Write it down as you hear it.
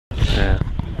Yeah.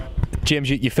 James,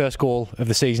 your first goal of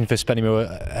the season for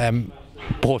Spennymoor,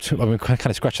 but I mean, kind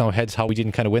of scratching our heads how we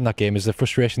didn't kind of win that game. Is the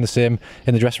frustration the same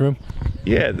in the dressing room?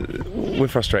 Yeah, we're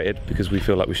frustrated because we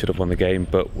feel like we should have won the game,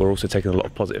 but we're also taking a lot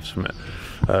of positives from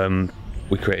it.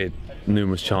 We created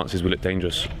numerous chances, we looked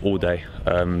dangerous all day.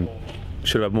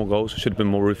 Should have had more goals, should have been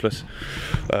more ruthless.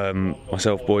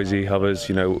 Myself, Boise, others,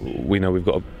 we know we've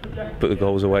got to put the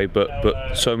goals away,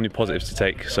 but so many positives to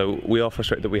take. So we are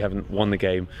frustrated that we haven't won the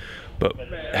game, but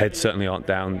heads certainly aren't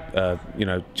down.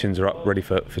 Chins are up, ready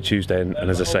for Tuesday, and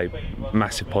as I say,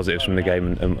 massive positives from the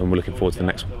game, and we're looking forward to the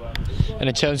next one. And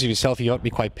in terms of yourself, you got to be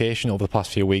quite patient over the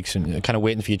past few weeks and kind of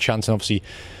waiting for your chance. And obviously,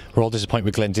 we're all disappointed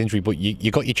with Glenn's injury, but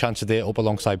you got your chance today up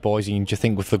alongside Boise. And do you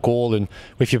think with the goal and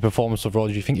with your performance overall,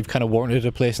 do you think you've kind of warranted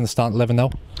a place in the starting 11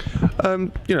 now?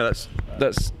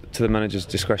 That's to the manager's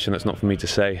discretion. That's not for me to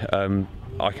say.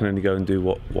 I can only go and do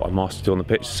what I'm asked to do on the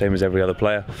pitch, same as every other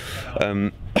player.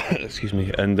 Excuse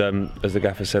me. And as the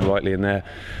gaffer said rightly in there,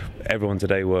 everyone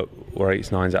today were 8s,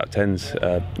 9s out of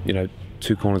 10s.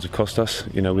 2 corners have cost us.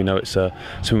 We know it's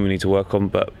something we need to work on.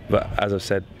 But as I've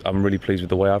said, I'm really pleased with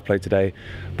the way I've played today.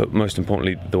 But most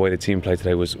importantly, the way the team played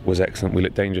today was excellent. We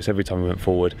looked dangerous every time we went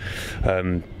forward.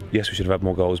 Yes, we should have had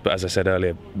more goals. But as I said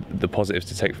earlier, the positives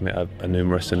to take from it are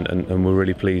numerous, and we're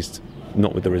really pleased.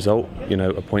 Not with the result,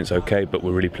 a point's okay, but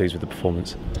we're really pleased with the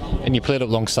performance. And you played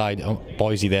alongside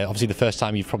Boise there, obviously the first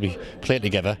time you've probably played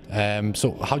together.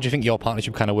 So how do you think your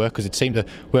partnership kind of worked? Because it seemed to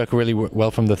work really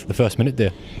well from the first minute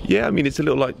there. Yeah, I mean, it's a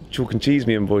little like chalk and cheese,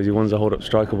 me and Boise. One's a hold-up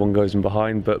striker, one goes in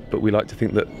behind, but we like to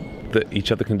think that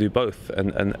each other can do both,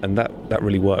 and that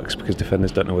really works because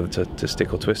defenders don't know whether to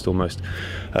stick or twist almost.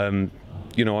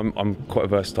 I'm quite a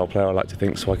versatile player, I like to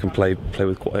think, so I can play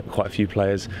with quite a few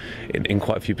players in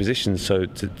quite a few positions. So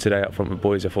today up front with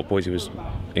Boise, I thought Boise was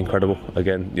incredible.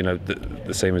 Again,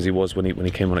 the same as he was when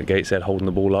he came on at Gateshead, holding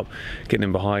the ball up, getting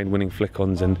in behind, winning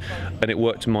flick-ons, and it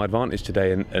worked to my advantage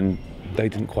today. And they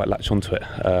didn't quite latch onto it,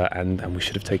 and we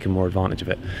should have taken more advantage of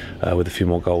it with a few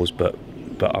more goals. But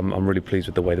I'm really pleased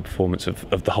with the way the performance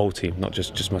of the whole team, not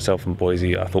just myself and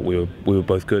Boise. I thought we were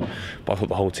both good, but I thought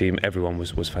the whole team, everyone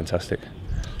was fantastic.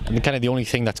 And kind of the only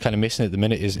thing that's kind of missing at the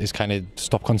minute is kind of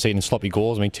stop conceding sloppy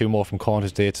goals. I mean, 2 more from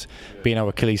corners today. It's been our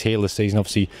Achilles heel this season.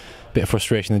 Obviously, a bit of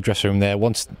frustration in the dressing room there.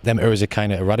 Once them errors are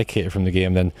kind of eradicated from the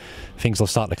game, then things will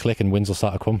start to click and wins will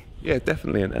start to come. Yeah,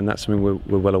 definitely, and that's something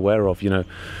we're well aware of.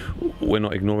 We're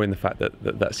not ignoring the fact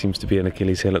that seems to be an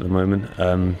Achilles heel at the moment,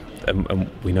 and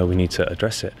we know we need to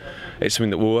address it. It's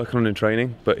something that we're working on in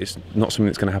training, but it's not something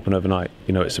that's going to happen overnight.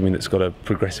 It's something that's got to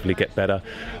progressively get better.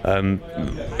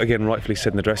 Again, rightfully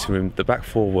said in the dressing room, the back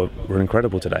 4 were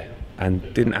incredible today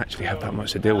and didn't actually have that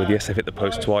much to deal with. Yes, they've hit the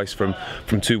post twice from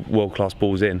 2 world-class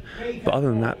balls in, but other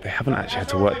than that, they haven't actually had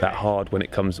to work that hard when it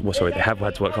comes. Well, sorry, they have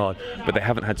had to work hard, but they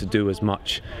haven't had to do as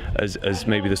much as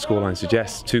maybe the scoreline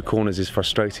suggests. 2 corners is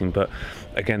frustrating, but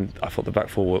again, I thought the back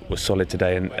 4 were solid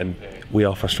today, and we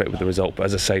are frustrated with the result. But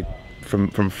as I say, from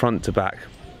front to back,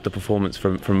 the performance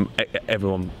from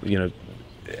everyone,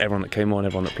 everyone that came on,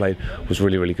 everyone that played was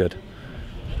really, really good.